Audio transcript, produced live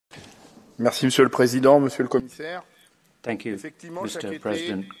Merci, Monsieur le Président, Monsieur le Commissaire. Thank you, Mr.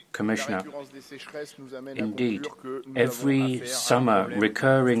 President, Commissioner. Indeed, every summer,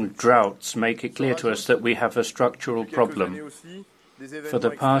 recurring droughts make it clear to us that we have a structural problem. For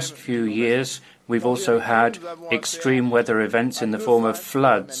the past few years, we've also had extreme weather events in the form of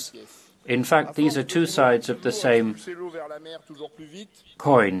floods. In fact, these are two sides of the same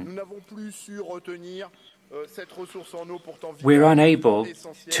coin. We're unable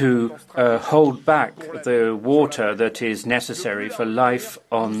to hold back the water that is necessary for life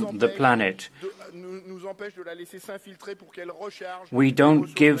on the planet. We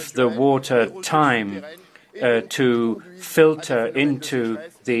don't give the water time to filter into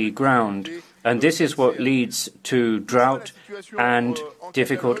the ground, and this is what leads to drought and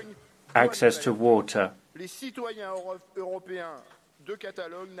difficult access to water.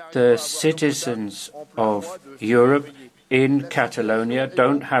 The citizens of Europe in Catalonia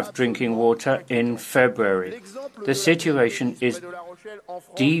don't have drinking water in February. The situation is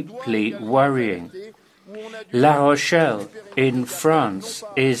deeply worrying. La Rochelle in France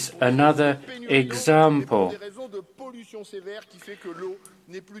is another example.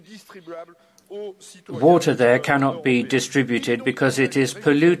 Water there cannot be distributed because it is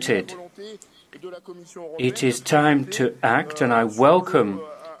polluted. It is time to act, and I welcome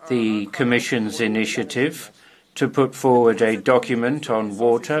the Commission's initiative to put forward a document on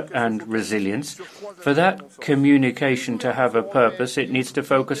water and resilience. For that communication to have a purpose, it needs to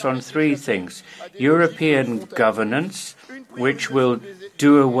focus on three things. European governance, which will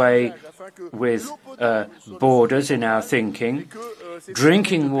do away with borders in our thinking.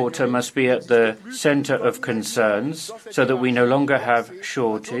 Drinking water must be at the center of concerns so that we no longer have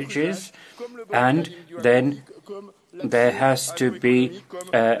shortages. And then there has to be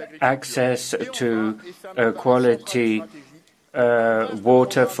access to quality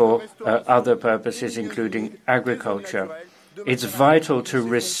water for other purposes, including agriculture. It's vital to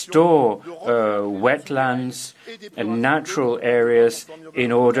restore wetlands and natural areas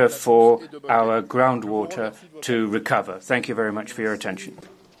in order for our groundwater to recover. Thank you very much for your attention.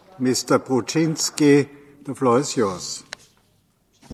 Mr. Bruczynski, the floor is yours.